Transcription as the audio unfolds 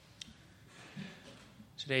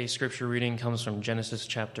Today's scripture reading comes from Genesis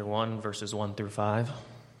chapter 1, verses 1 through 5.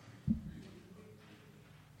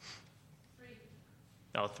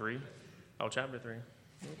 3? Oh, chapter 3.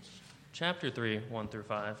 Chapter 3, 1 through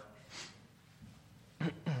 5.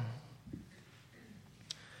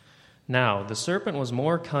 Now, the serpent was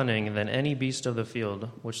more cunning than any beast of the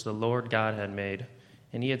field which the Lord God had made.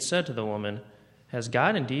 And he had said to the woman, Has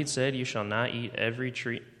God indeed said, You shall not eat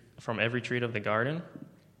from every tree of the garden?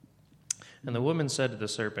 And the woman said to the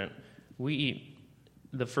serpent, We eat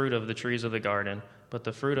the fruit of the trees of the garden, but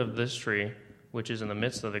the fruit of this tree, which is in the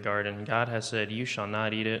midst of the garden, God has said, You shall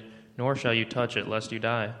not eat it, nor shall you touch it, lest you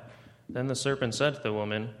die. Then the serpent said to the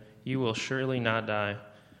woman, You will surely not die,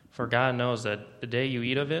 for God knows that the day you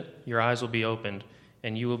eat of it, your eyes will be opened,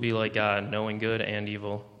 and you will be like God, knowing good and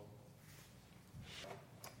evil.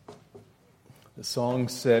 The song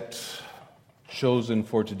set chosen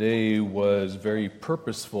for today was very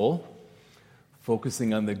purposeful,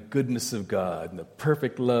 focusing on the goodness of God and the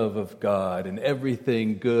perfect love of God and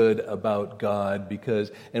everything good about God,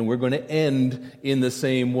 and we're going to end in the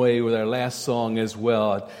same way with our last song as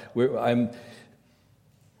well. I'm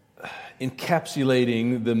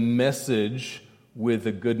encapsulating the message with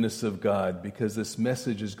the goodness of God, because this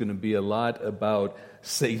message is going to be a lot about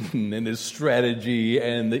Satan and his strategy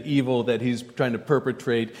and the evil that he's trying to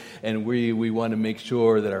perpetrate, and we want to make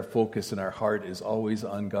sure that our focus and our heart is always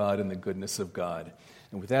on God and the goodness of God.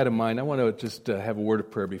 And with that in mind, I want to just have a word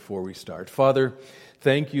of prayer before we start. Father,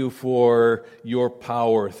 thank you for your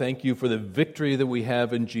power. Thank you for the victory that we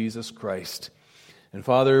have in Jesus Christ. And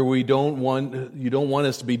Father, you don't want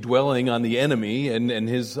us to be dwelling on the enemy and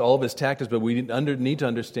all of his tactics, but we need to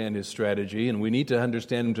understand his strategy, and we need to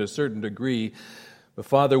understand him to a certain degree. But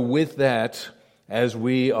Father, with that, as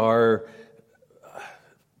we are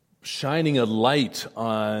shining a light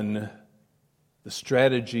on the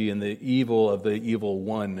strategy and the evil of the evil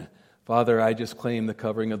one, Father, I just claim the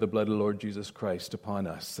covering of the blood of the Lord Jesus Christ upon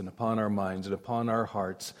us and upon our minds and upon our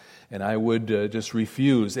hearts. And I would just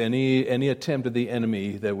refuse any attempt of the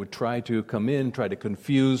enemy that would try to come in, try to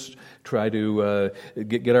confuse, try to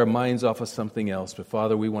get our minds off of something else. But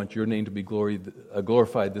Father, we want your name to be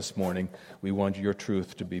glorified this morning. We want your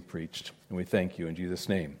truth to be preached. And we thank you in Jesus'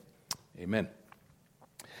 name. Amen.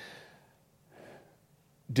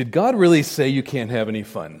 Did God really say you can't have any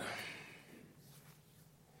fun?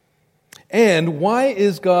 And why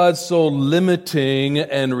is God so limiting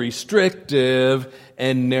and restrictive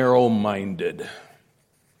and narrow-minded?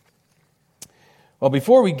 Well,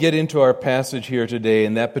 before we get into our passage here today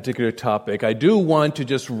in that particular topic, I do want to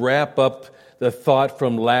just wrap up the thought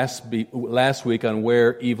from last week on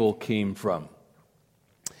where evil came from.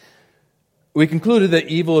 We concluded that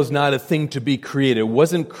evil is not a thing to be created. It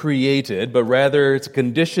wasn't created, but rather it's a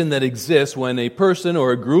condition that exists when a person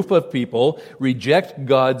or a group of people reject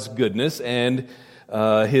God's goodness and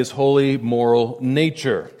his holy moral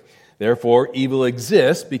nature. Therefore, evil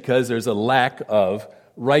exists because there's a lack of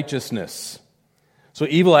righteousness. So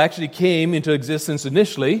evil actually came into existence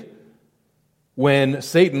initially when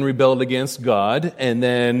Satan rebelled against God, and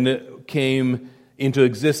then came into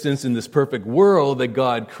existence in this perfect world that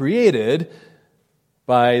God created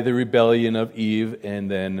by the rebellion of Eve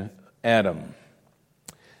and then Adam.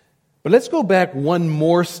 But let's go back one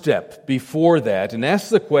more step before that and ask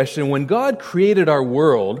the question, when God created our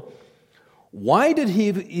world, why did he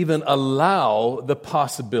even allow the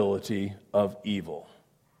possibility of evil?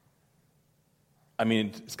 I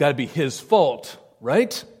mean, it's got to be his fault,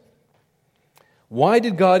 right? Why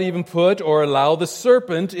did God even put or allow the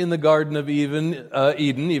serpent in the Garden of Eden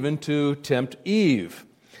even to tempt Eve?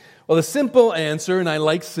 Well, the simple answer, and I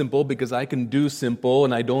like simple because I can do simple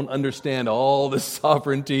and I don't understand all the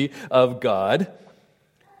sovereignty of God.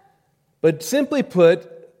 But simply put,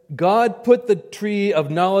 God put the tree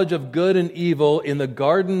of knowledge of good and evil in the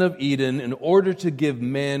Garden of Eden in order to give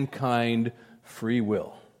mankind free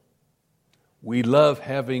will. We love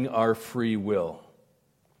having our free will.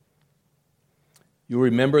 You'll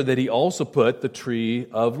remember that he also put the tree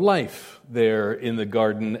of life there in the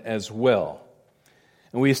garden as well.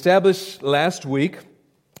 And we established last week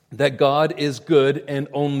that God is good and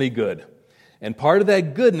only good. And part of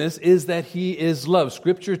that goodness is that he is love.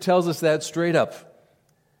 Scripture tells us that straight up.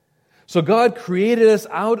 So God created us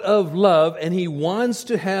out of love, and he wants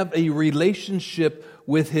to have a relationship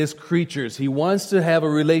with his creatures. He wants to have a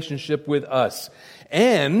relationship with us.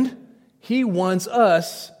 And he wants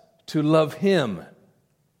us to love him.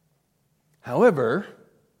 However,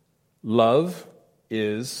 love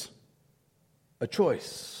is a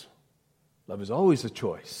choice. Love is always a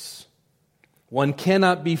choice. One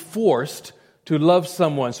cannot be forced to love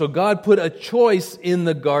someone. So God put a choice in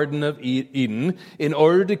the Garden of Eden in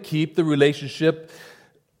order to keep the relationship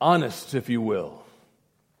honest, if you will.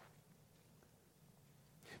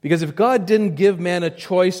 Because if God didn't give man a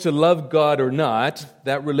choice to love God or not,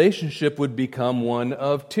 that relationship would become one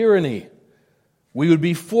of tyranny. We would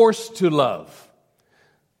be forced to love,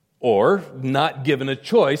 or not given a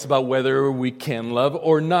choice about whether we can love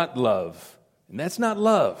or not love. And that's not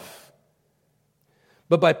love.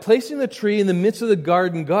 But by placing the tree in the midst of the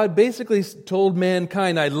garden, God basically told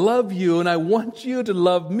mankind, I love you and I want you to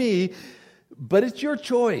love me, but it's your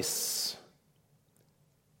choice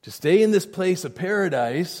to stay in this place of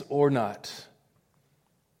paradise or not.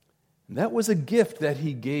 And that was a gift that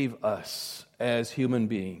He gave us as human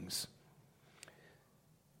beings.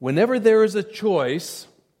 Whenever there is a choice,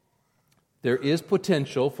 there is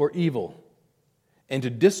potential for evil. And to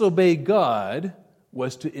disobey God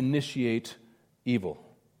was to initiate evil.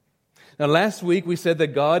 Now, last week we said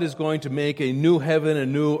that God is going to make a new heaven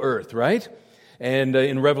and new earth, right? And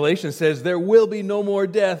in Revelation it says, there will be no more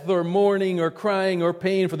death or mourning or crying or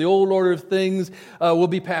pain, for the old order of things will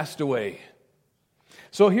be passed away.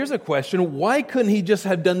 So here's a question. Why couldn't He just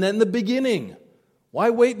have done that in the beginning? Why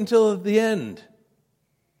wait until the end?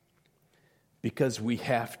 Because we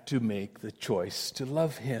have to make the choice to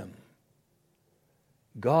love Him.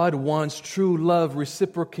 God wants true love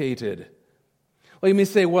reciprocated. Well, you may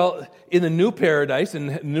say, well, in the new paradise,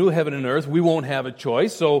 in new heaven and earth, we won't have a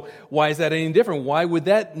choice, so why is that any different? Why would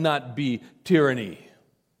that not be tyranny?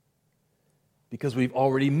 Because we've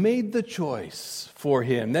already made the choice for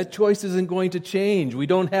Him. That choice isn't going to change. We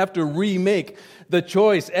don't have to remake the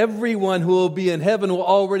choice. Everyone who will be in heaven will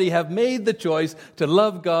already have made the choice to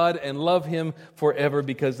love God and love Him forever,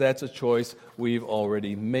 because that's a choice we've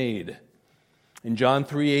already made. In John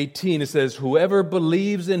 3:18 it says, whoever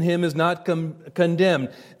believes in Him is not condemned.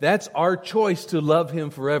 That's our choice to love Him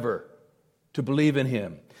forever, to believe in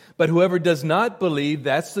Him. But whoever does not believe,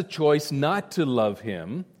 that's the choice not to love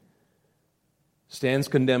Him, stands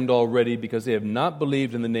condemned already, because they have not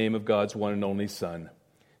believed in the name of God's one and only Son.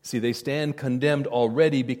 See, they stand condemned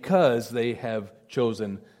already because they have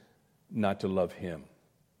chosen not to love Him.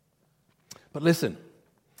 But listen,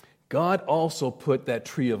 God also put that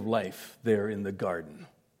tree of life there in the garden,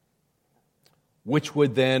 which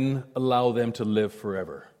would then allow them to live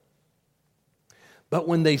forever. But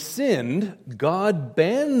when they sinned, God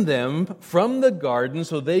banned them from the garden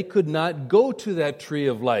so they could not go to that tree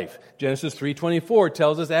of life. Genesis 3:24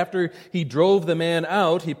 tells us after He drove the man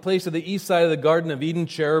out, He placed at the east side of the Garden of Eden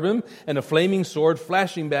cherubim and a flaming sword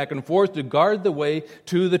flashing back and forth to guard the way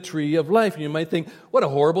to the tree of life. And you might think, what a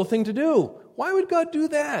horrible thing to do. Why would God do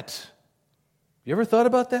that? You ever thought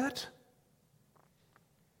about that?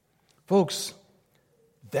 Folks,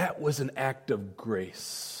 that was an act of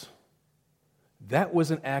grace. That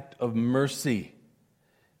was an act of mercy.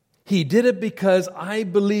 He did it because I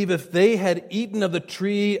believe if they had eaten of the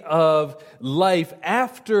tree of life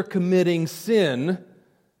after committing sin,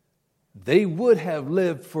 they would have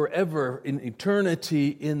lived forever in eternity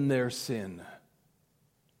in their sin.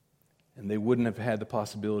 And they wouldn't have had the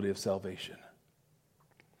possibility of salvation.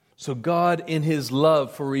 So God, in His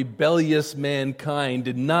love for rebellious mankind,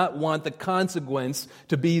 did not want the consequence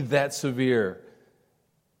to be that severe.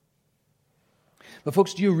 But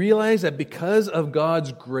folks, do you realize that because of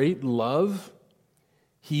God's great love,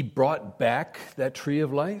 He brought back that tree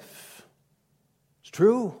of life? It's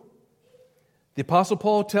true. The Apostle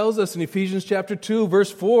Paul tells us in Ephesians chapter 2,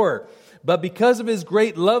 verse 4, but because of His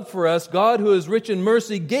great love for us, God, who is rich in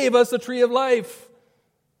mercy, gave us the tree of life,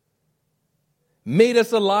 made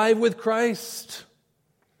us alive with Christ,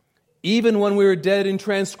 even when we were dead in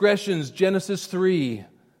transgressions, Genesis 3.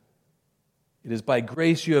 It is by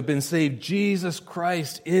grace you have been saved. Jesus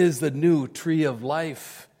Christ is the new tree of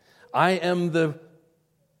life. I am the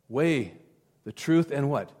way, the truth, and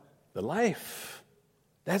what? The life.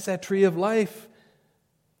 That's that tree of life.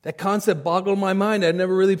 That concept boggled my mind. I'd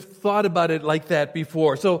never really thought about it like that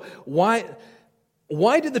before. So why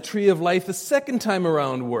did the tree of life the second time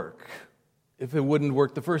around work if it wouldn't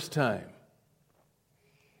work the first time?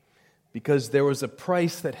 Because there was a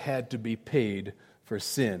price that had to be paid for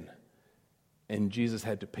sin. And Jesus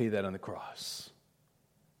had to pay that on the cross.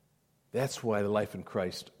 That's why the life in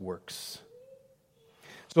Christ works.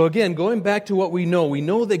 So again, going back to what we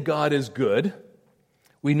know that God is good.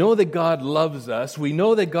 We know that God loves us. We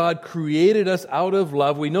know that God created us out of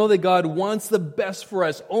love. We know that God wants the best for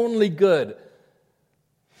us, only good.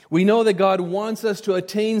 We know that God wants us to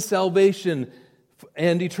attain salvation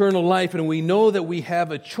and eternal life. And we know that we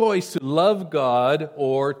have a choice to love God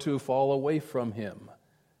or to fall away from Him.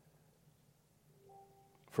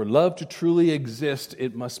 For love to truly exist,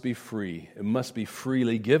 it must be free. It must be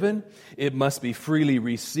freely given, it must be freely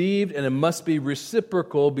received, and it must be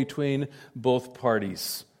reciprocal between both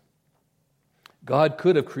parties. God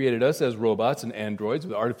could have created us as robots and androids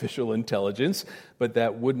with artificial intelligence, but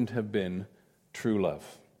that wouldn't have been true love.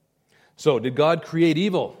 So, did God create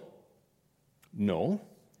evil? No,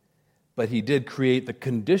 but He did create the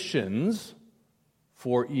conditions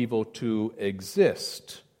for evil to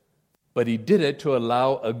exist. But He did it to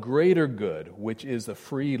allow a greater good, which is the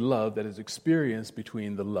free love that is experienced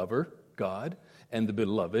between the lover, God, and the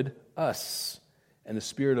beloved, us, and the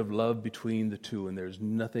spirit of love between the two, and there's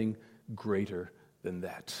nothing greater than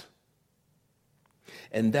that.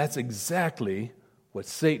 And that's exactly what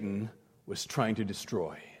Satan was trying to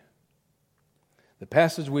destroy. The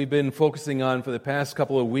passage we've been focusing on for the past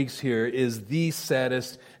couple of weeks here is the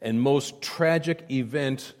saddest and most tragic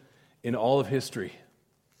event in all of history.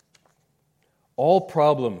 All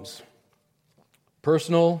problems,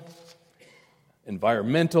 personal,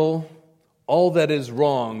 environmental, all that is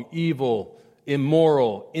wrong, evil,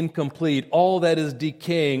 immoral, incomplete, all that is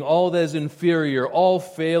decaying, all that is inferior, all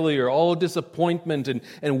failure, all disappointment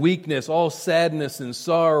and weakness, all sadness and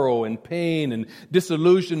sorrow and pain and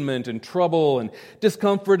disillusionment and trouble and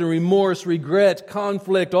discomfort and remorse, regret,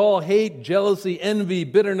 conflict, all hate, jealousy, envy,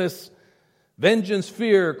 bitterness, vengeance,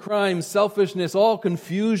 fear, crime, selfishness, all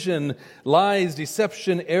confusion, lies,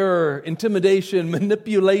 deception, error, intimidation,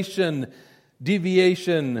 manipulation,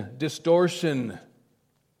 deviation, distortion.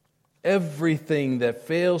 Everything that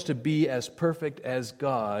fails to be as perfect as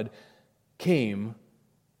God came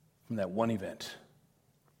from that one event.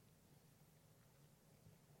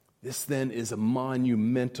 This then is a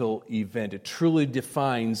monumental event. It truly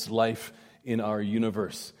defines life in our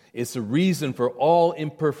universe. It's the reason for all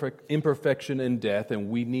imperfection and death, and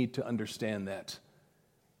we need to understand that.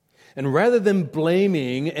 And rather than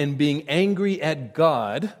blaming and being angry at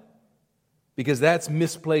God, because that's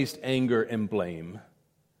misplaced anger and blame,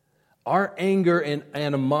 our anger and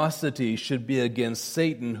animosity should be against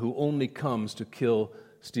Satan, who only comes to kill,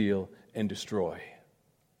 steal, and destroy.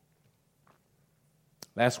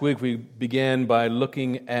 Last week we began by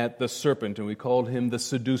looking at the serpent, and we called him the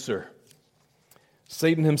seducer.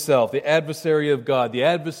 Satan himself, the adversary of God, the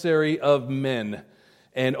adversary of men,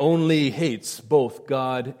 and only hates both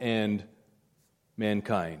God and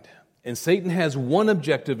mankind. And Satan has one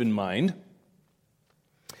objective in mind.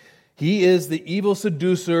 He is the evil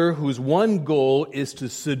seducer whose one goal is to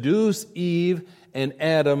seduce Eve and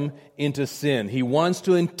Adam into sin. He wants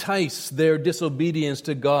to entice their disobedience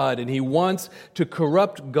to God, and he wants to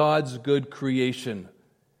corrupt God's good creation.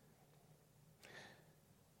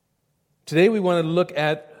 Today we want to look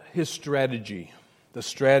at his strategy,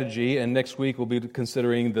 and next week we'll be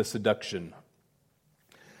considering the seduction.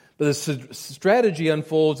 But the strategy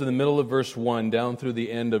unfolds in the middle of verse 1 down through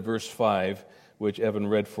the end of verse 5, which Evan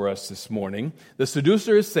read for us this morning. The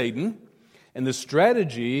seducer is Satan, and the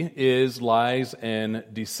strategy is lies and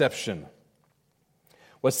deception.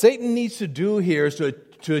 What Satan needs to do here is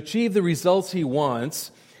to achieve the results he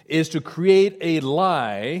wants is to create a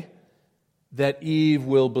lie that Eve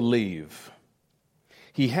will believe.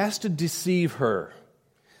 He has to deceive her.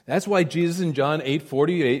 That's why Jesus in John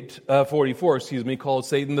 8:44 called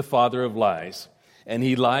Satan the father of lies. And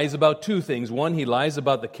he lies about two things. One, he lies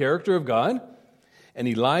about the character of God, and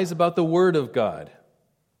he lies about the Word of God.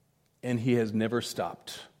 And he has never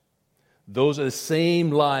stopped. Those are the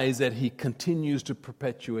same lies that he continues to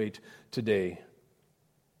perpetuate today.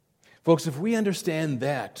 Folks, if we understand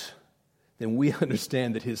that, then we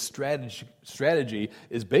understand that his strategy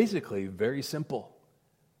is basically very simple.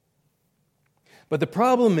 But the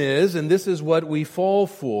problem is, and this is what we fall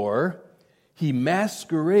for, he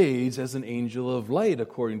masquerades as an angel of light,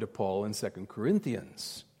 according to Paul in 2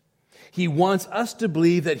 Corinthians. He wants us to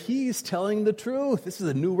believe that he's telling the truth. This is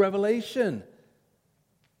a new revelation.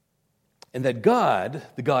 And that God,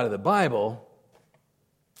 the God of the Bible,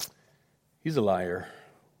 he's a liar.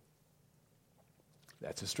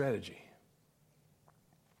 That's his strategy.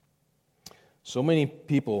 So many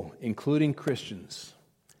people, including Christians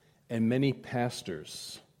and many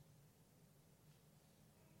pastors,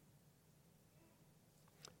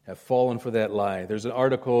 have fallen for that lie. There's an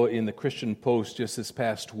article in the Christian Post just this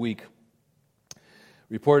past week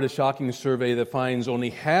reported a shocking survey that finds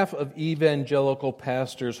only half of evangelical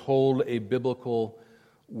pastors hold a biblical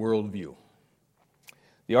worldview.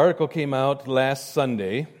 The article came out last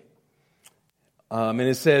Sunday, and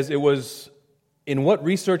it says it was in what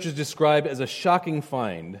researchers describe as a shocking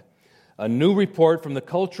find. A new report from the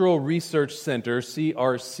Cultural Research Center,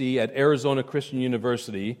 CRC, at Arizona Christian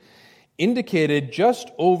University indicated just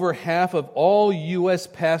over half of all U.S.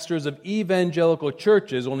 pastors of evangelical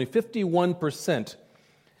churches, only 51%,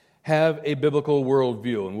 have a biblical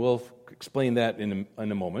worldview, and we'll explain that in a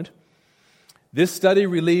moment. This study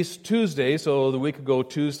released Tuesday, so the week ago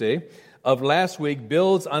Tuesday, of last week,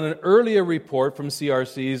 builds on an earlier report from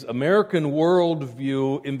CRC's American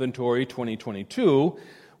Worldview Inventory 2022,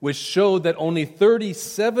 which showed that only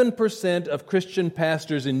 37% of Christian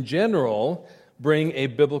pastors in general bring a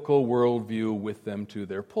biblical worldview with them to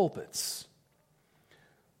their pulpits.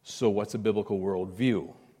 So what's a biblical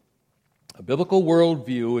worldview? A biblical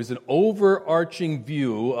worldview is an overarching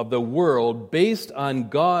view of the world based on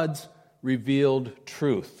God's revealed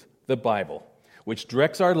truth, the Bible, which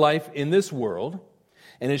directs our life in this world,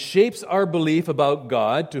 and it shapes our belief about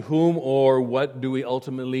God, to whom or what do we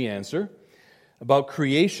ultimately answer, about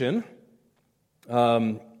creation,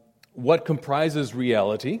 what comprises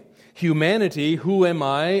reality, humanity, who am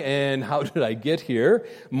I and how did I get here,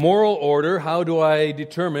 moral order, how do I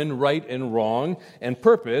determine right and wrong, and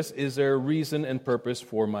purpose, is there a reason and purpose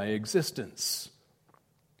for my existence?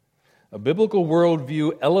 A biblical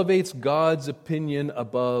worldview elevates God's opinion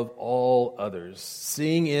above all others,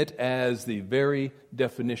 seeing it as the very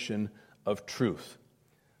definition of truth.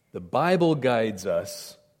 The Bible guides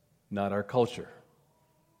us, not our culture.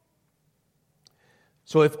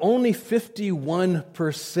 So if only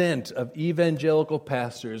 51% of evangelical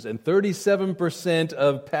pastors and 37%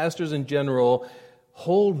 of pastors in general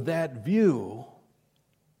hold that view,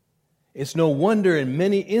 it's no wonder in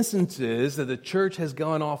many instances that the church has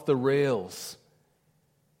gone off the rails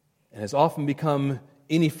and has often become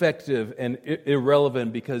ineffective and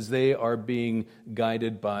irrelevant because they are being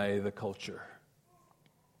guided by the culture.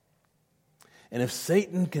 And if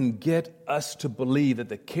Satan can get us to believe that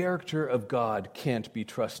the character of God can't be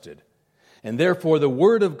trusted, and therefore the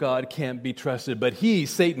Word of God can't be trusted, but he,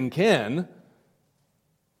 Satan, can,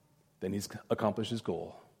 then he's accomplished his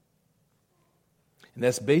goal. And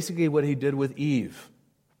that's basically what he did with Eve.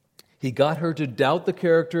 He got her to doubt the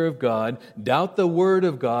character of God, doubt the Word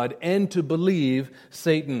of God, and to believe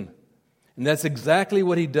Satan. And that's exactly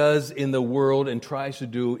what he does in the world and tries to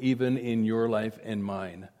do even in your life and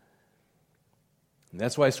mine. And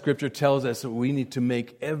that's why Scripture tells us that we need to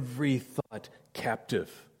make every thought captive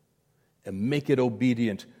and make it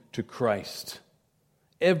obedient to Christ.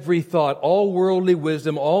 Every thought, all worldly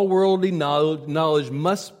wisdom, all worldly knowledge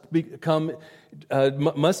must be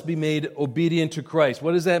made obedient to Christ.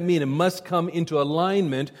 What does that mean? It must come into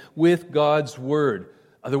alignment with God's Word.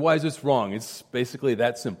 Otherwise, it's wrong. It's basically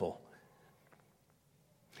that simple.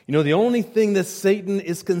 You know, the only thing that Satan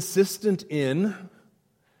is consistent in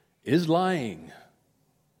is lying.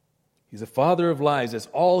 He's a father of lies. That's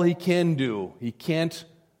all he can do. He can't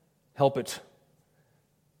help it.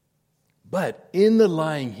 But in the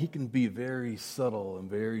lying, he can be very subtle and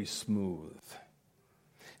very smooth.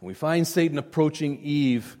 And we find Satan approaching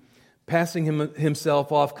Eve, passing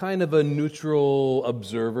himself off kind of a neutral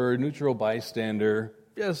observer, neutral bystander,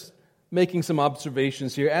 just making some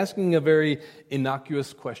observations here, asking a very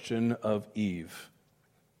innocuous question of Eve.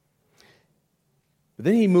 But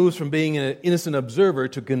then he moves from being an innocent observer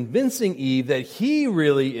to convincing Eve that he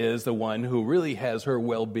really is the one who really has her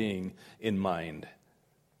well-being in mind.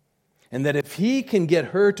 And that if he can get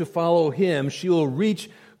her to follow him, she will reach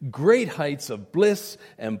great heights of bliss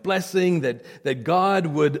and blessing that God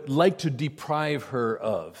would like to deprive her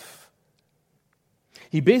of.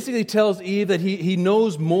 He basically tells Eve that he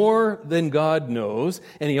knows more than God knows,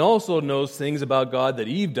 and he also knows things about God that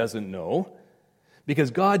Eve doesn't know,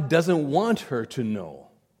 because God doesn't want her to know.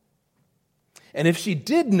 And if she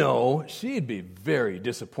did know, she'd be very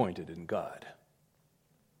disappointed in God.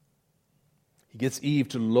 He gets Eve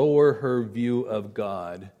to lower her view of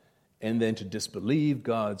God and then to disbelieve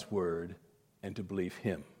God's word and to believe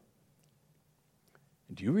him.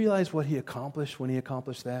 And do you realize what he accomplished when he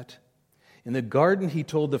accomplished that? In the garden, he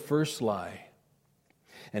told the first lie.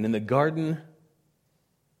 And in the garden,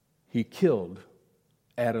 he killed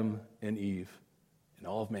Adam and Eve and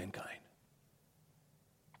all of mankind.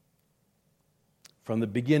 From the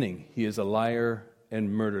beginning, he is a liar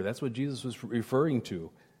and murderer. That's what Jesus was referring to.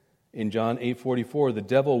 In John 8:44, the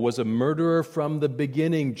devil was a murderer from the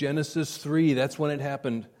beginning. Genesis 3, that's when it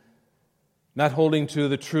happened. Not holding to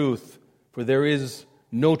the truth, for there is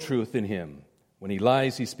no truth in him. When he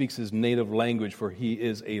lies, he speaks his native language, for he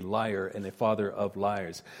is a liar and a father of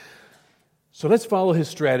liars. So let's follow his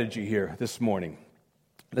strategy here this morning.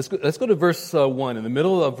 Let's go to verse 1. In the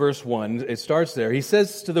middle of verse 1, it starts there. He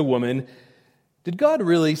says to the woman, "Did God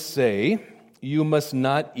really say, 'You must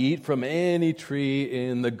not eat from any tree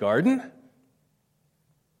in the garden'?"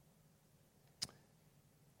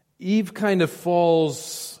 Eve kind of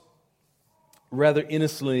falls rather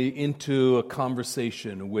innocently into a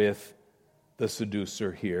conversation with the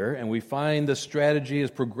seducer here, and we find the strategy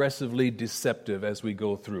is progressively deceptive as we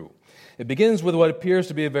go through. It begins with what appears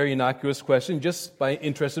to be a very innocuous question, just by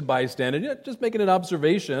interested bystander, just making an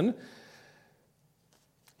observation.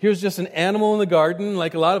 Here's just an animal in the garden,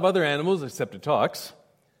 like a lot of other animals, except it talks.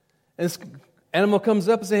 And this animal comes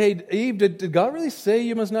up and says, "Hey, Eve, did God really say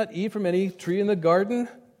you must not eat from any tree in the garden?"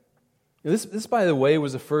 This, by the way,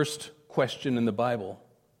 was the first question in the Bible.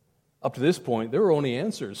 Up to this point, there were only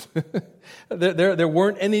answers. there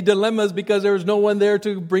weren't any dilemmas because there was no one there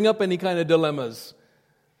to bring up any kind of dilemmas.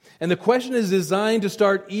 And the question is designed to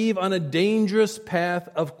start Eve on a dangerous path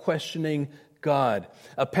of questioning God.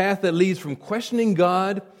 A path that leads from questioning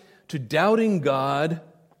God to doubting God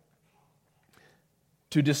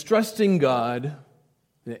to distrusting God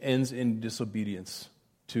that ends in disobedience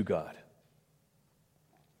to God.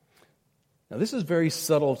 Now, this is very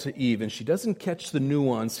subtle to Eve, and she doesn't catch the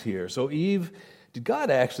nuance here. So, Eve, did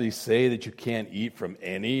God actually say that you can't eat from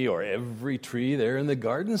any or every tree there in the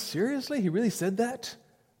garden? Seriously? He really said that?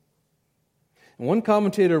 And one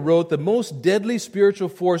commentator wrote, the most deadly spiritual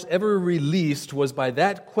force ever released was by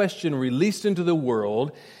that question released into the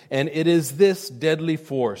world, and it is this deadly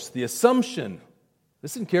force, the assumption,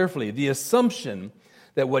 listen carefully, the assumption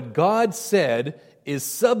that what God said is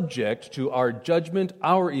subject to our judgment,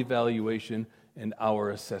 our evaluation, and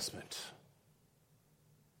our assessment.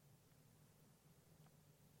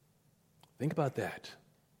 Think about that.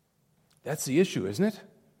 That's the issue, isn't it?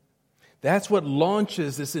 That's what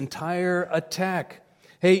launches this entire attack.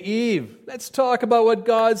 Hey, Eve, let's talk about what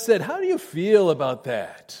God said. How do you feel about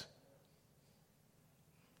that?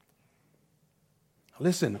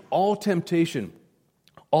 Listen, all temptation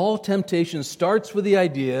starts with the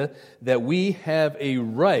idea that we have a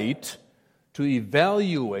right to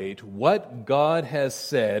evaluate what God has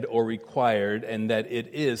said or required and that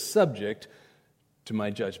it is subject to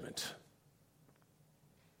my judgment.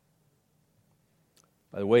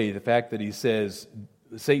 By the way, the fact that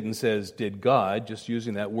Satan says, did God, just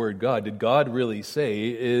using that word God, did God really say,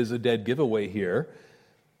 is a dead giveaway here.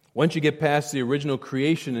 Once you get past the original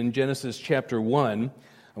creation in Genesis chapter 1,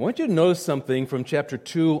 I want you to notice something from chapter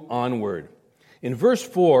 2 onward. In verse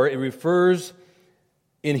 4, it refers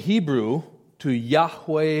in Hebrew to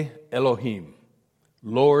Yahweh Elohim,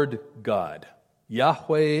 Lord God.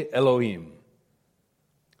 Yahweh Elohim.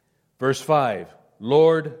 Verse 5,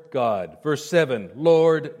 Lord God. Verse 7,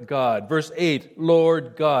 Lord God. Verse 8,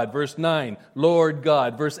 Lord God. Verse 9, Lord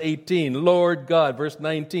God. Verse 18, Lord God. Verse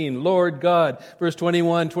 19, Lord God. Verse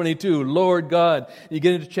 21, 22, Lord God. You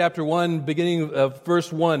get into chapter 1, beginning of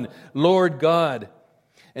verse 1, Lord God.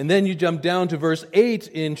 And then you jump down to verse 8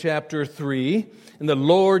 in chapter 3, and the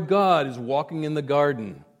Lord God is walking in the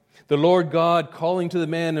garden. The Lord God calling to the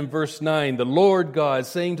man in verse 9. The Lord God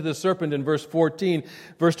saying to the serpent in verse 14.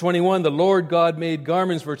 Verse 21, the Lord God made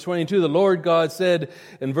garments. Verse 22, the Lord God said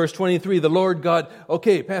in verse 23, the Lord God,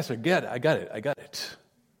 okay, Pastor, I got it.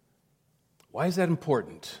 Why is that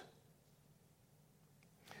important?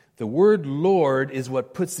 The word Lord is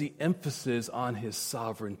what puts the emphasis on His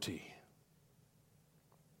sovereignty.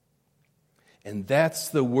 And that's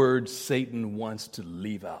the word Satan wants to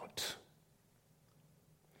leave out.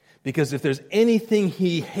 Because if there's anything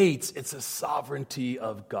he hates, it's the sovereignty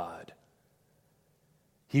of God.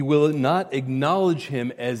 He will not acknowledge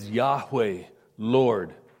Him as Yahweh,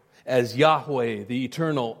 Lord, as Yahweh, the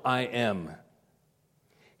eternal I am.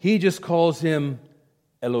 He just calls Him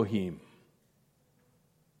Elohim,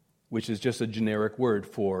 which is just a generic word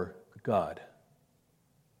for God.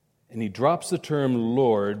 And he drops the term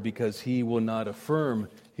Lord because he will not affirm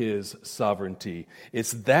His sovereignty.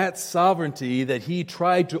 It's that sovereignty that he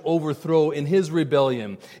tried to overthrow in his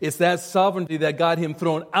rebellion. It's that sovereignty that got him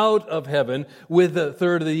thrown out of heaven with a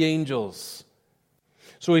third of the angels.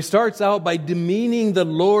 So he starts out by demeaning the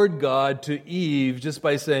Lord God to Eve just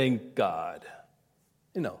by saying, God.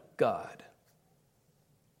 God.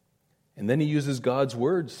 And then he uses God's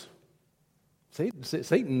words.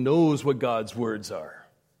 Satan knows what God's words are.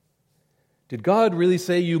 Did God really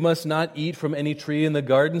say you must not eat from any tree in the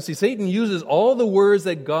garden? See, Satan uses all the words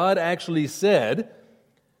that God actually said.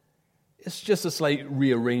 It's just a slight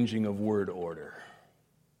rearranging of word order.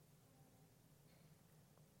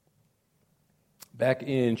 Back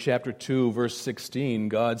in chapter 2, verse 16,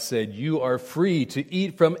 God said, you are free to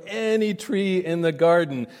eat from any tree in the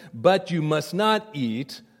garden, but you must not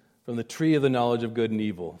eat from the tree of the knowledge of good and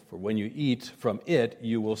evil, for when you eat from it,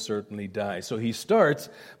 you will certainly die. So he starts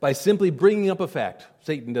by simply bringing up a fact.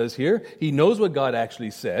 Satan does here. He knows what God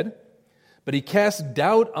actually said, but he casts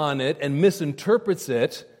doubt on it and misinterprets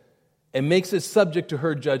it and makes it subject to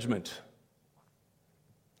her judgment.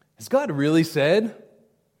 Has God really said,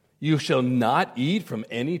 "You shall not eat from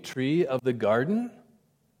any tree of the garden"?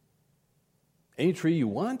 Any tree you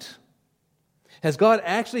want? Has God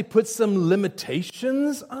actually put some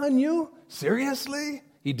limitations on you? Seriously?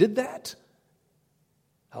 He did that?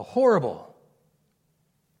 How horrible.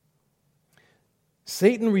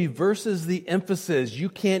 Satan reverses the emphasis. You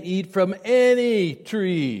can't eat from any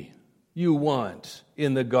tree you want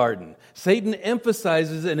in the garden. Satan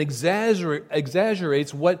emphasizes and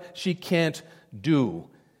exaggerates what she can't do.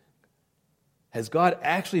 Has God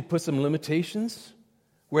actually put some limitations?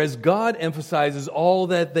 Whereas God emphasizes all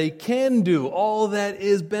that they can do, all that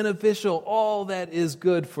is beneficial, all that is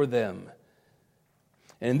good for them.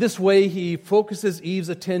 And in this way, he focuses Eve's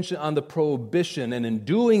attention on the prohibition, and in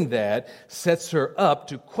doing that, sets her up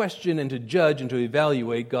to question and to judge and to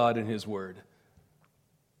evaluate God and His Word.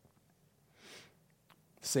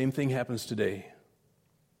 The same thing happens today.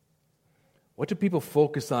 What do people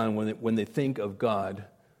focus on when they think of God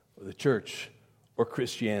or the church or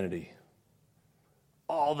Christianity?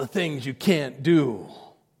 All the things you can't do.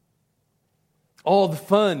 All the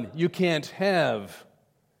fun you can't have.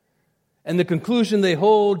 And the conclusion they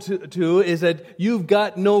hold to is that you've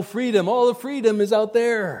got no freedom. All the freedom is out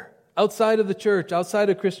there, outside of the church, outside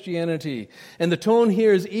of Christianity. And the tone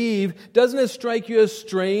here is, Eve, doesn't it strike you as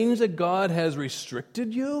strange that God has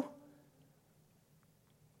restricted you?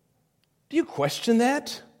 Do you question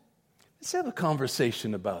that? Let's have a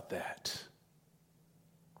conversation about that.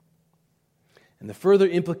 And the further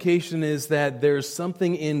implication is that there's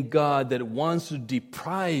something in God that wants to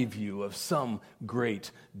deprive you of some great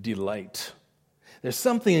delight. There's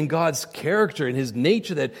something in God's character and His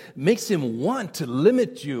nature that makes Him want to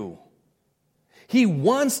limit you. He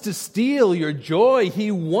wants to steal your joy. He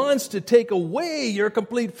wants to take away your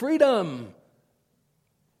complete freedom.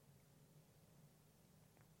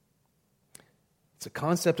 It's a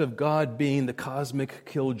concept of God being the cosmic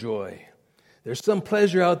killjoy. There's some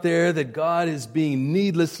pleasure out there that God is being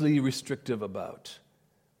needlessly restrictive about.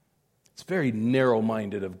 It's very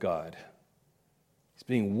narrow-minded of God. He's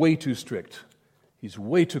being way too strict. He's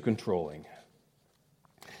way too controlling.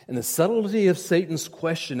 And the subtlety of Satan's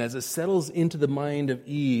question as it settles into the mind of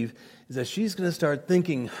Eve is that she's going to start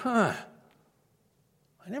thinking, I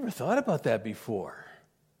never thought about that before.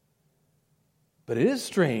 But it is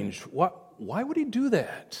strange. Why would he do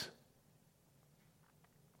that?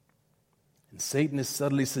 And Satan is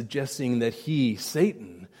subtly suggesting that he,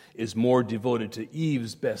 Satan, is more devoted to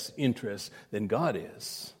Eve's best interests than God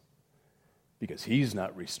is. Because he's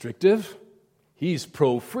not restrictive. He's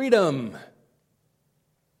pro-freedom.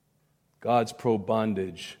 God's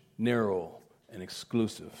pro-bondage, narrow and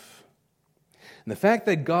exclusive. And the fact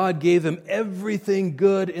that God gave them everything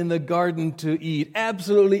good in the garden to eat,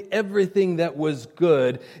 absolutely everything that was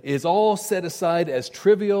good, is all set aside as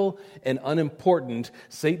trivial and unimportant.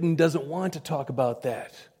 Satan doesn't want to talk about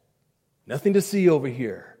that. Nothing to see over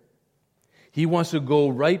here. He wants to go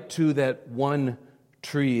right to that one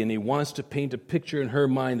tree, and he wants to paint a picture in her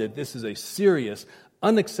mind that this is a serious,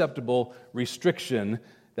 unacceptable restriction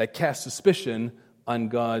that casts suspicion on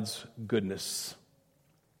God's goodness.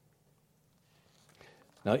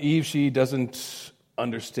 Now, Eve, she doesn't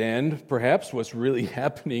understand, perhaps, what's really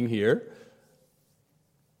happening here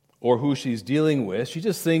or who she's dealing with. She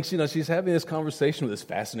just thinks, she's having this conversation with this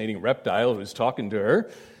fascinating reptile who's talking to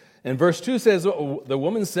her. And verse 2 says, the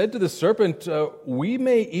woman said to the serpent, we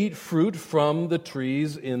may eat fruit from the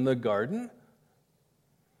trees in the garden.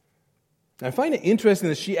 I find it interesting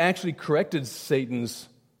that she actually corrected Satan's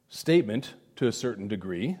statement to a certain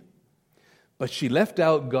degree, but she left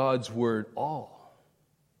out God's word all,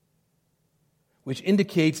 which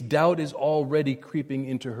indicates doubt is already creeping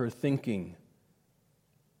into her thinking.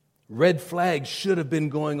 Red flags should have been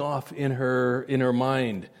going off in her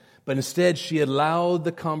mind, but instead she allowed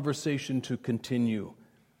the conversation to continue.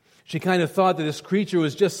 She kind of thought that this creature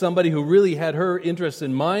was just somebody who really had her interests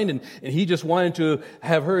in mind, and he just wanted to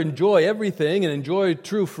have her enjoy everything and enjoy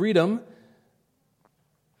true freedom.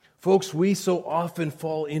 Folks, we so often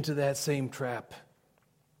fall into that same trap.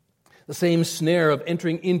 The same snare of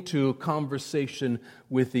entering into conversation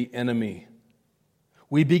with the enemy.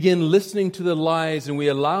 We begin listening to the lies, and we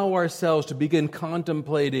allow ourselves to begin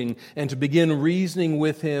contemplating and to begin reasoning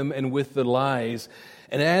with him and with the lies.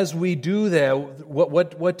 And as we do that,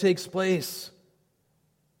 what takes place?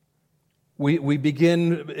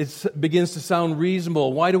 It begins to sound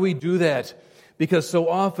reasonable. Why do we do that? Because so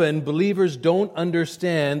often believers don't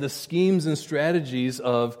understand the schemes and strategies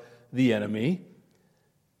of the enemy.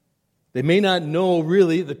 They may not know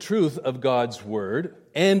really the truth of God's word.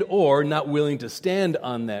 and or not willing to stand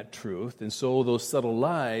on that truth, and so those subtle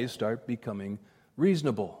lies start becoming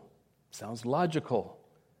reasonable. Sounds logical.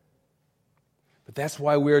 But that's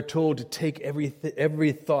why we are told to take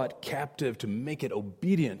every thought captive, to make it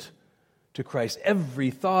obedient to Christ.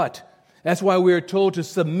 Every thought. That's why we are told to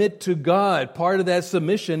submit to God. Part of that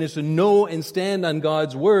submission is to know and stand on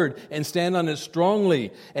God's word and stand on it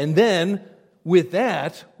strongly. And then, with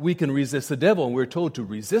that, we can resist the devil. And we're told to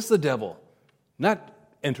resist the devil, not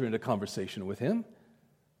enter into conversation with him.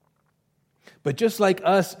 But just like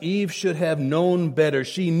us, Eve should have known better.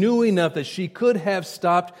 She knew enough that she could have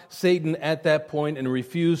stopped Satan at that point and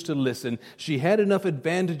refused to listen. She had enough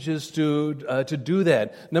advantages to do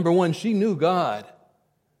that. Number one, she knew God.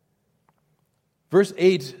 Verse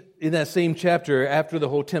 8 in that same chapter, after the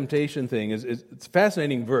whole temptation thing, it's a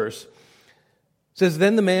fascinating verse. It says,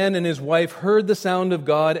 "Then the man and his wife heard the sound of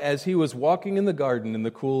God as he was walking in the garden in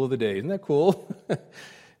the cool of the day." Isn't that cool?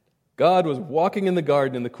 God was walking in the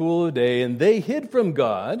garden in the cool of the day, and they hid from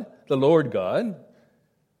God, the Lord God,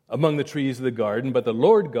 among the trees of the garden. But the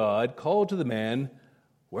Lord God called to the man,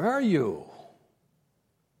 "Where are you?"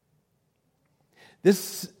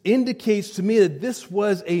 This indicates to me that this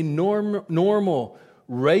was a normal,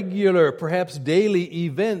 regular, perhaps daily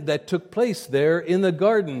event that took place there in the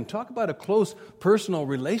garden. Talk about a close personal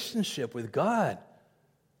relationship with God.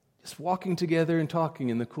 Just walking together and talking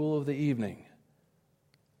in the cool of the evening.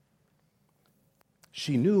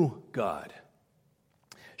 She knew God.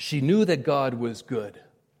 She knew that God was good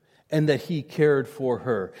and that He cared for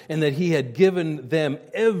her and that He had given them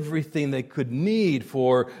everything they could need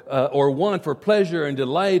for or want for pleasure and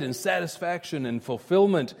delight and satisfaction and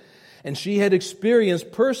fulfillment. And she had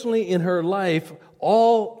experienced personally in her life,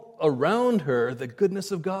 all around her, the goodness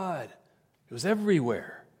of God. It was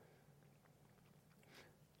everywhere.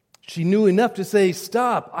 She knew enough to say,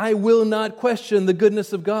 "Stop, I will not question the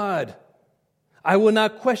goodness of God. I will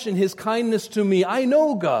not question His kindness to me. I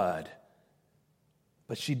know God."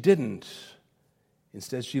 But she didn't.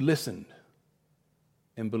 Instead, she listened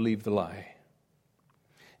and believed the lie.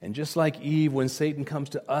 And just like Eve, when Satan comes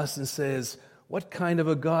to us and says, "What kind of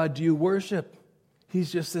a God do you worship?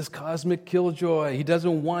 He's just this cosmic killjoy. He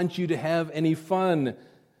doesn't want you to have any fun."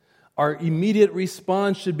 Our immediate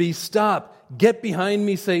response should be, "Stop. Get behind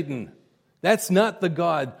me, Satan. That's not the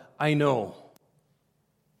God I know."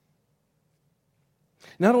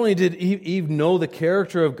 Not only did Eve know the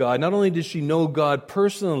character of God, not only did she know God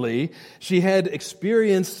personally, she had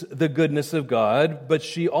experienced the goodness of God, but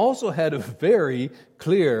she also had a very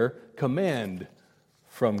clear command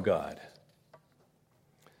from God.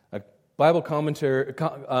 A Bible commentator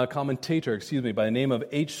by the name of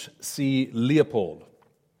H.C. Leopold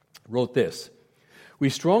wrote this: "We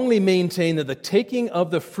strongly maintain that the taking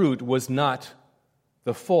of the fruit was not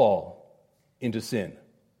the fall into sin.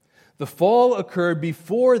 The fall occurred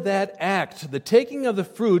before that act. The taking of the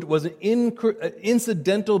fruit was an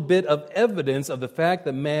incidental bit of evidence of the fact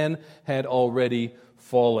that man had already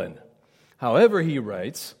fallen. However," he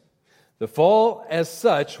writes, "the fall as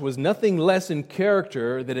such was nothing less in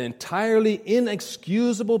character than an entirely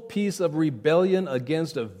inexcusable piece of rebellion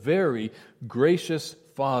against a very gracious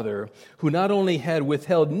Father who not only had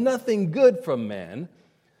withheld nothing good from man,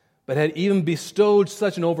 but had even bestowed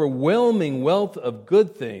such an overwhelming wealth of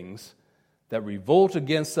good things that revolt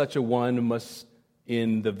against such a one must,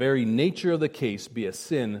 in the very nature of the case, be a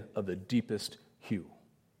sin of the deepest hue."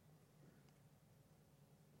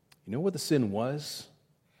 You know what the sin was?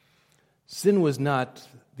 Sin was not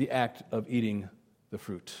the act of eating the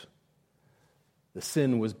fruit. The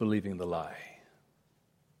sin was believing the lie.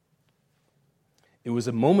 It was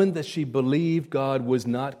a moment that she believed God was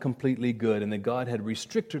not completely good and that God had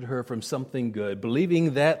restricted her from something good.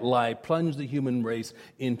 Believing that lie plunged the human race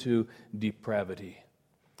into depravity.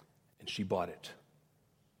 And she bought it.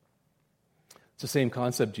 It's the same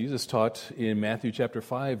concept Jesus taught in Matthew chapter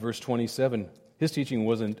 5, verse 27. His teaching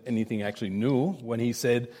wasn't anything actually new when he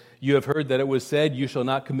said, "You have heard that it was said, 'You shall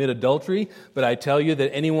not commit adultery,' but I tell you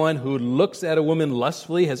that anyone who looks at a woman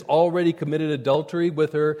lustfully has already committed adultery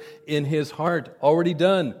with her in his heart." Already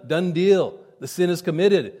done. Done deal. The sin is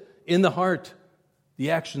committed in the heart. The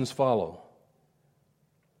actions follow.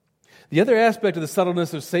 The other aspect of the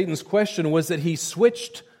subtleness of Satan's question was that he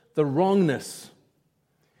switched the wrongness.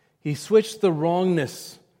 He switched the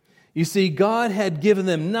wrongness. You see, God had given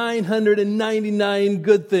them 999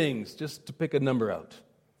 good things, just to pick a number out.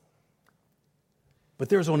 But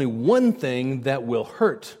there's only one thing that will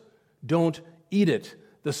hurt. Don't eat it.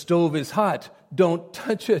 The stove is hot. Don't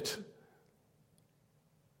touch it.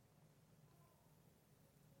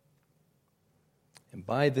 And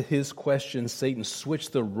by his question, Satan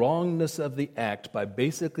switched the wrongness of the act by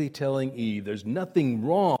basically telling Eve, there's nothing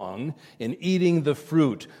wrong in eating the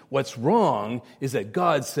fruit. What's wrong is that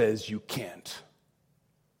God says you can't.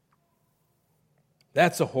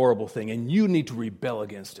 That's a horrible thing, and you need to rebel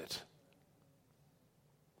against it.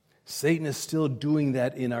 Satan is still doing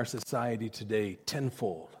that in our society today,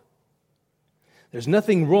 tenfold. There's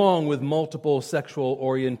nothing wrong with multiple sexual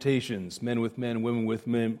orientations, men with men, women with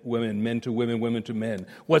men, men to women, women to men.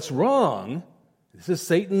 What's wrong, this is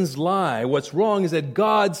Satan's lie, what's wrong is that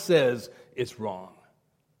God says it's wrong.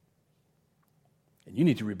 And you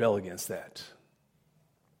need to rebel against that.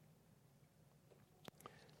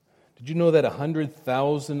 Did you know that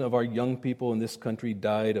 100,000 of our young people in this country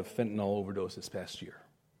died of fentanyl overdose this past year?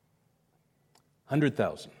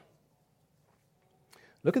 100,000.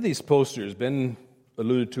 Look at these posters. Ben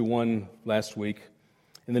alluded to one last week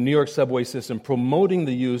in the New York subway system promoting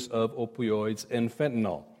the use of opioids and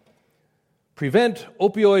fentanyl. Prevent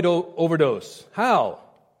opioid overdose. How?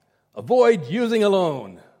 Avoid using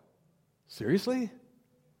alone. Seriously?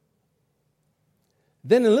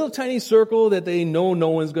 Then in a little tiny circle that they know no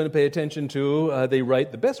one's going to pay attention to, they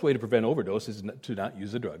write, the best way to prevent overdose is to not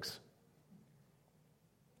use the drugs.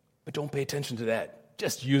 But don't pay attention to that.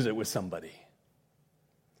 Just use it with somebody.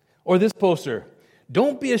 Or this poster,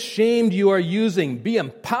 don't be ashamed you are using. Be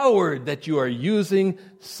empowered that you are using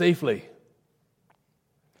safely.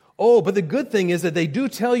 Oh, but the good thing is that they do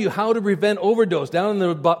tell you how to prevent overdose. Down in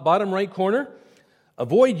the bottom right corner,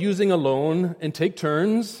 avoid using alone and take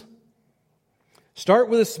turns. Start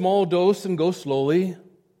with a small dose and go slowly.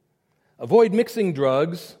 Avoid mixing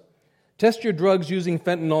drugs. Test your drugs using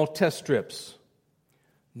fentanyl test strips.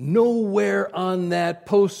 Nowhere on that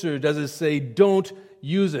poster does it say, don't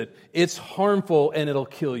use it. It's harmful and it'll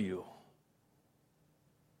kill you.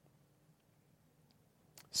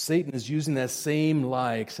 Satan is using that same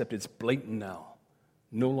lie, except it's blatant now,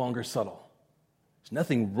 no longer subtle. There's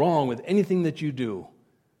nothing wrong with anything that you do.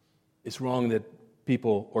 It's wrong that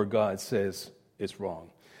people or God says it's wrong.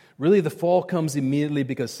 Really, the fall comes immediately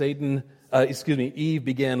because Eve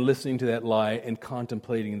began listening to that lie and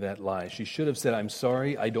contemplating that lie. She should have said, I'm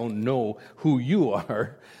sorry, I don't know who you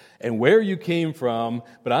are and where you came from,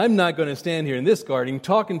 but I'm not going to stand here in this garden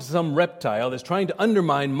talking to some reptile that's trying to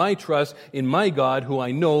undermine my trust in my God, who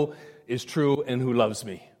I know is true and who loves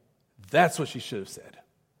me. That's what she should have said.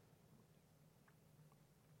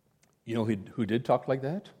 You know who did talk like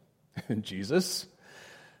that? Jesus.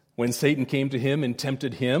 When Satan came to him and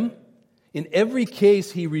tempted him, in every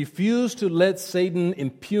case he refused to let Satan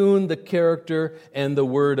impugn the character and the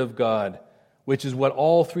word of God, which is what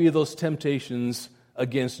all three of those temptations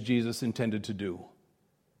against Jesus intended to do.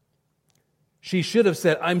 She should have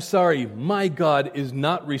said, I'm sorry, my God is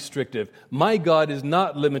not restrictive. My God is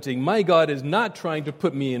not limiting. My God is not trying to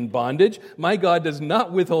put me in bondage. My God does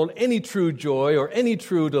not withhold any true joy or any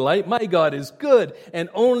true delight. My God is good and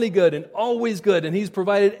only good and always good, and He's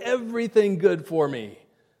provided everything good for me.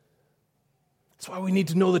 That's why we need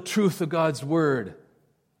to know the truth of God's Word.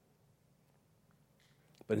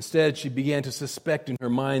 But instead, she began to suspect in her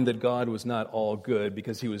mind that God was not all good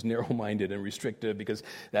because He was narrow-minded and restrictive, because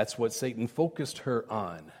that's what Satan focused her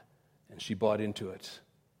on, and she bought into it.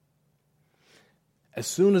 As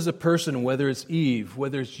soon as a person, whether it's Eve,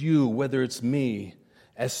 whether it's you, whether it's me,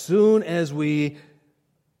 as soon as we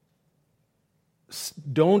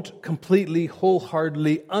don't completely,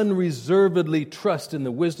 wholeheartedly, unreservedly trust in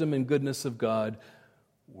the wisdom and goodness of God,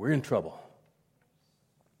 we're in trouble.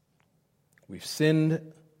 We've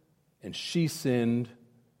sinned, and she sinned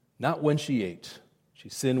not when she ate. She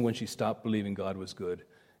sinned when she stopped believing God was good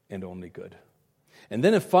and only good. And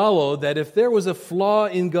then it followed that if there was a flaw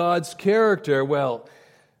in God's character, well,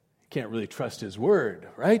 you can't really trust His word,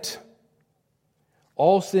 right?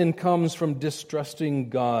 All sin comes from distrusting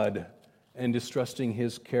God and distrusting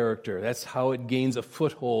His character. That's how it gains a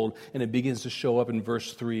foothold, and it begins to show up in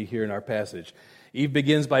verse 3 here in our passage. Eve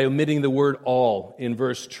begins by omitting the word all in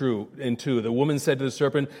verse 2. The woman said to the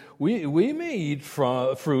serpent, we may eat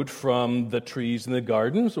fruit from the trees in the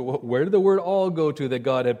garden. So where did the word all go to that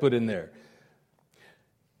God had put in there?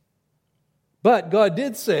 But God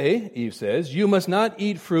did say, Eve says, you must not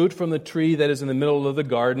eat fruit from the tree that is in the middle of the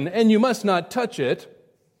garden, and you must not touch it,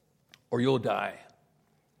 or you'll die.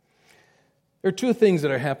 There are two things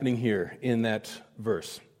that are happening here in that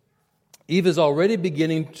verse. Eve is already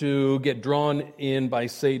beginning to get drawn in by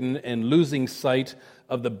Satan and losing sight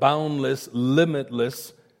of the boundless,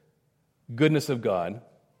 limitless goodness of God.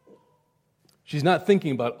 She's not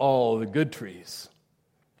thinking about all the good trees.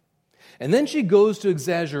 And then she goes to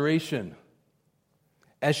exaggeration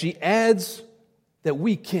as she adds that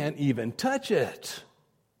we can't even touch it.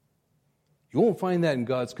 You won't find that in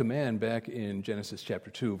God's command back in Genesis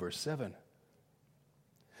chapter 2, verse 7.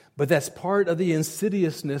 But that's part of the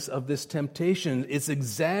insidiousness of this temptation. It's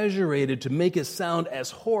exaggerated to make it sound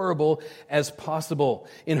as horrible as possible.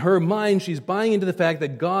 In her mind, she's buying into the fact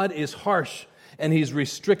that God is harsh and He's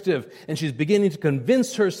restrictive, and she's beginning to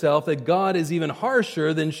convince herself that God is even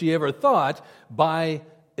harsher than she ever thought by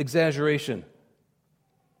exaggeration.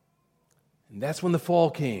 And that's when the fall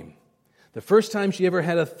came. The first time she ever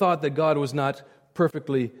had a thought that God was not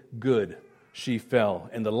perfectly good, she fell.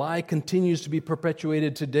 And the lie continues to be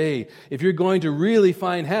perpetuated today. If you're going to really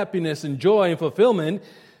find happiness and joy and fulfillment,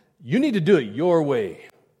 you need to do it your way.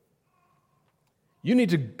 You need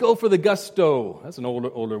to go for the gusto. That's an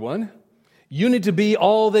older one. You need to be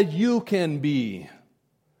all that you can be,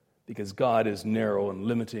 because God is narrow and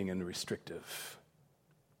limiting and restrictive.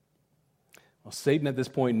 Well, Satan at this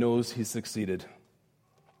point knows he's succeeded.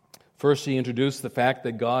 First, he introduced the fact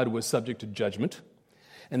that God was subject to judgment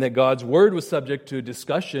and that God's word was subject to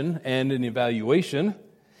discussion and an evaluation.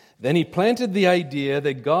 Then he planted the idea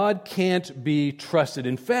that God can't be trusted.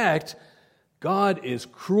 In fact, God is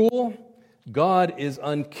cruel, God is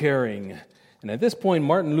uncaring. And at this point,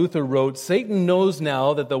 Martin Luther wrote, Satan knows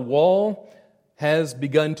now that the wall has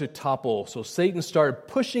begun to topple. So Satan started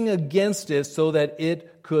pushing against it so that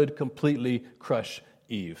it could completely crush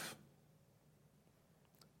Eve.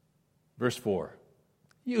 Verse 4,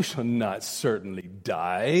 you shall not certainly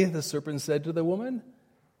die, the serpent said to the woman.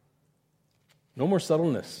 No more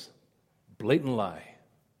subtleness, blatant lie.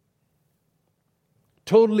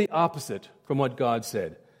 Totally opposite from what God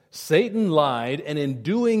said. Satan lied, and in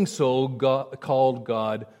doing so, called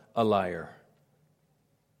God a liar.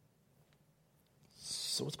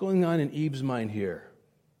 So what's going on in Eve's mind here?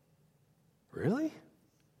 Really?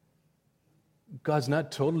 God's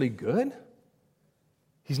not totally good?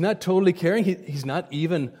 He's not totally caring? He's not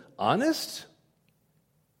even honest?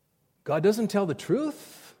 God doesn't tell the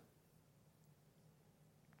truth?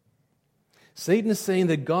 Satan is saying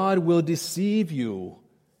that God will deceive you,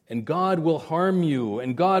 and God will harm you,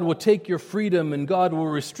 and God will take your freedom, and God will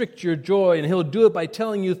restrict your joy, and He'll do it by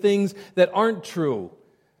telling you things that aren't true.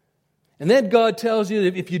 And then God tells you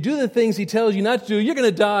that if you do the things He tells you not to do, you're going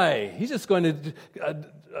to die. He's just going to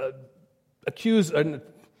accuse,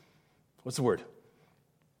 what's the word?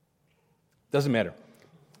 Doesn't matter.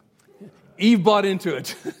 Eve bought into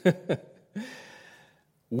it.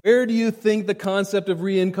 Where do you think the concept of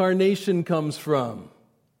reincarnation comes from?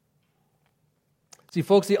 See,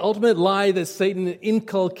 folks, the ultimate lie that Satan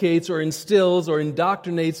inculcates or instills or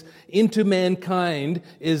indoctrinates into mankind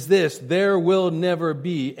is this: there will never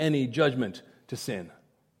be any judgment to sin.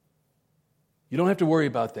 You don't have to worry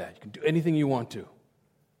about that. You can do anything you want to.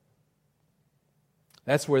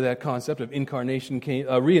 That's where that concept of reincarnation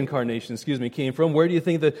came from. Where do you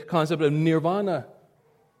think the concept of nirvana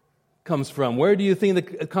comes from? Where do you think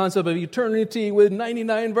the concept of eternity with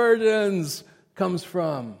 99 virgins comes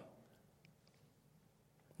from?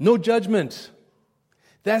 No judgment.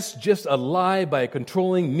 That's just a lie by a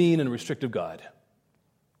controlling, mean, and restrictive God.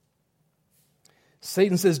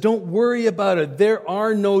 Satan says, don't worry about it. There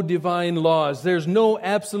are no divine laws. There's no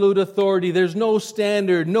absolute authority. There's no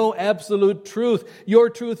standard, no absolute truth. Your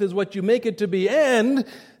truth is what you make it to be, and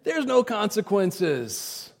there's no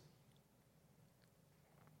consequences.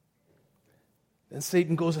 Then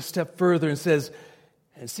Satan goes a step further and says,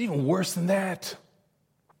 and it's even worse than that.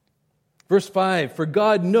 Verse 5, for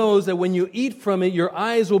God knows that when you eat from it, your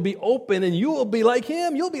eyes will be open and you will be like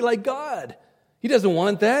Him. You'll be like God. He doesn't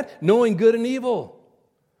want that, knowing good and evil.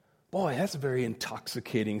 Boy, that's a very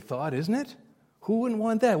intoxicating thought, isn't it? Who wouldn't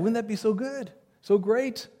want that? Wouldn't that be so good? So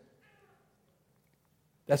great?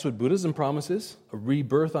 That's what Buddhism promises, a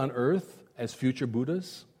rebirth on earth as future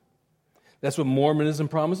Buddhas. That's what Mormonism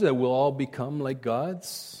promises, that we'll all become like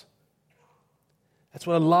gods. That's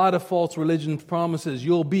what a lot of false religion promises.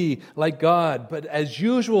 You'll be like God. But as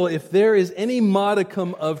usual, if there is any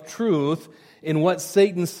modicum of truth in what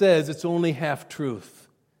Satan says, it's only half truth,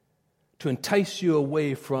 to entice you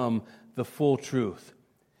away from the full truth.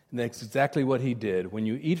 And that's exactly what he did. When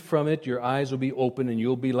you eat from it, your eyes will be open and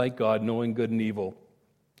you'll be like God, knowing good and evil.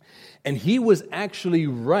 And he was actually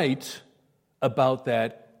right about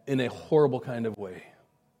that in a horrible kind of way.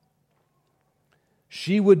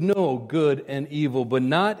 She would know good and evil, but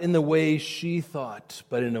not in the way she thought,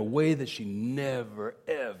 but in a way that she never,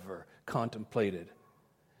 ever contemplated.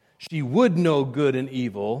 She would know good and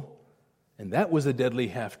evil, and that was a deadly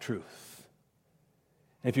half-truth.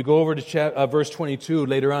 And if you go over to verse 22,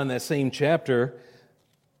 later on in that same chapter,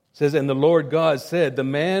 It says, and the Lord God said, the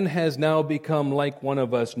man has now become like one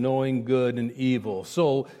of us, knowing good and evil.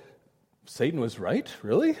 So, Satan was right,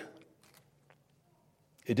 really?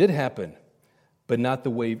 It did happen, but not the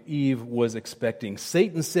way Eve was expecting.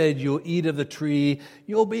 Satan said, you'll eat of the tree,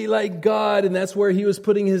 you'll be like God, and that's where he was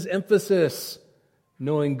putting his emphasis,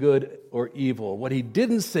 knowing good or evil. What he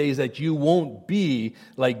didn't say is that you won't be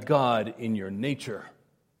like God in your nature.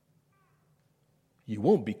 You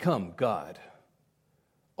won't become God.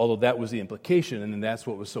 Although that was the implication, and that's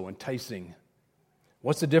what was so enticing.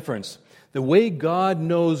 What's the difference? The way God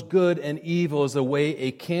knows good and evil is the way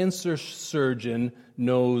a cancer surgeon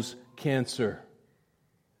knows cancer,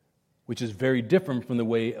 which is very different from the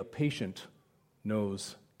way a patient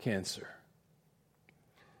knows cancer.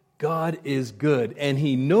 God is good, and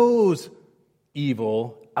he knows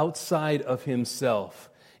evil outside of himself.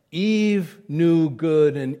 Eve knew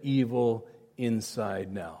good and evil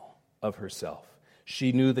inside now of herself.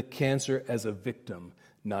 She knew the cancer as a victim,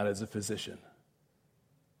 not as a physician.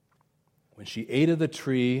 When she ate of the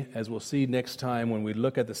tree, as we'll see next time when we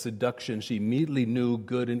look at the seduction, she immediately knew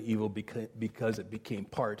good and evil because it became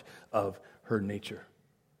part of her nature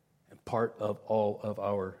and part of all of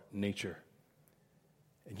our nature.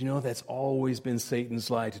 And you know, that's always been Satan's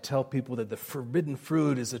lie, to tell people that the forbidden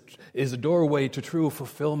fruit is a doorway to true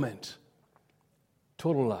fulfillment.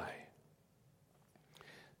 Total lie.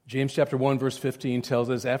 James chapter 1, verse 15 tells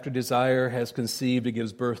us, after desire has conceived, it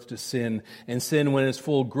gives birth to sin. And sin, when it's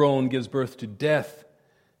full grown, gives birth to death.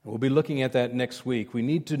 And we'll be looking at that next week. We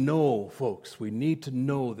need to know, folks, we need to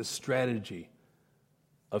know the strategy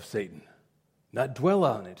of Satan. Not dwell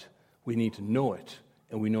on it. We need to know it.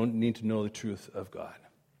 And we need to know the truth of God.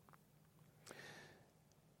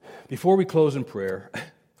 Before we close in prayer,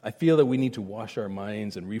 I feel that we need to wash our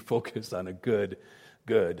minds and refocus on a good,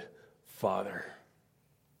 good Father.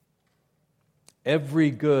 Every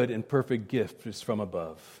good and perfect gift is from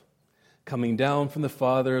above, coming down from the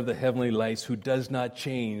Father of the heavenly lights, who does not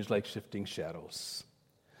change like shifting shadows.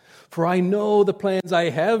 For I know the plans I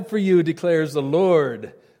have for you, declares the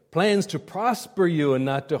Lord, plans to prosper you and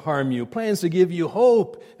not to harm you, plans to give you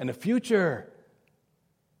hope and a future.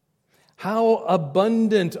 How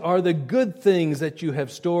abundant are the good things that you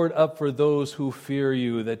have stored up for those who fear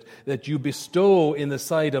you, that you bestow in the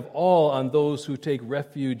sight of all on those who take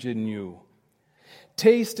refuge in you.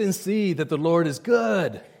 Taste and see that the Lord is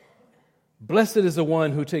good. Blessed is the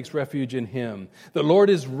one who takes refuge in him. The Lord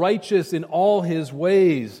is righteous in all his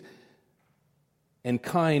ways and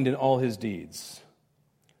kind in all his deeds.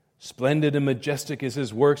 Splendid and majestic is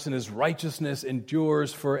his works, and his righteousness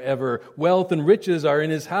endures forever. Wealth and riches are in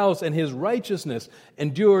his house, and his righteousness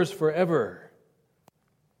endures forever.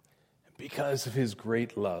 Because of his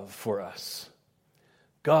great love for us,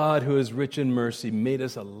 God, who is rich in mercy, made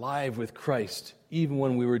us alive with Christ, even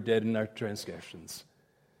when we were dead in our transgressions.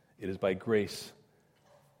 It is by grace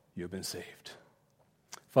you have been saved.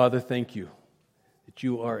 Father, thank you that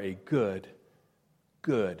you are a good,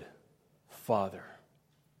 good Father.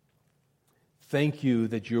 Thank you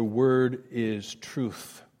that your word is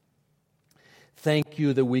truth. Thank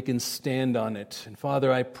you that we can stand on it. And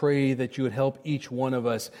Father, I pray that you would help each one of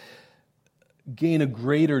us gain a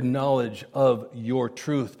greater knowledge of your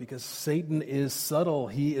truth, because Satan is subtle,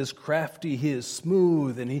 he is crafty, he is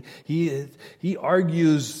smooth, and he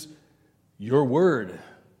argues your word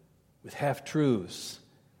with half-truths.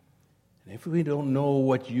 And if we don't know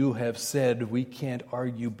what you have said, we can't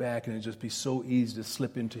argue back, and it'd just be so easy to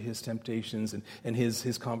slip into his temptations and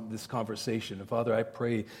this conversation. And Father, I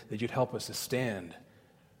pray that you'd help us to stand.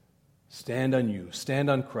 Stand on you,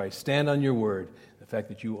 stand on Christ, stand on your word, the fact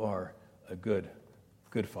that you are a good,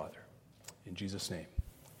 good Father. In Jesus' name,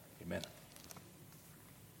 amen.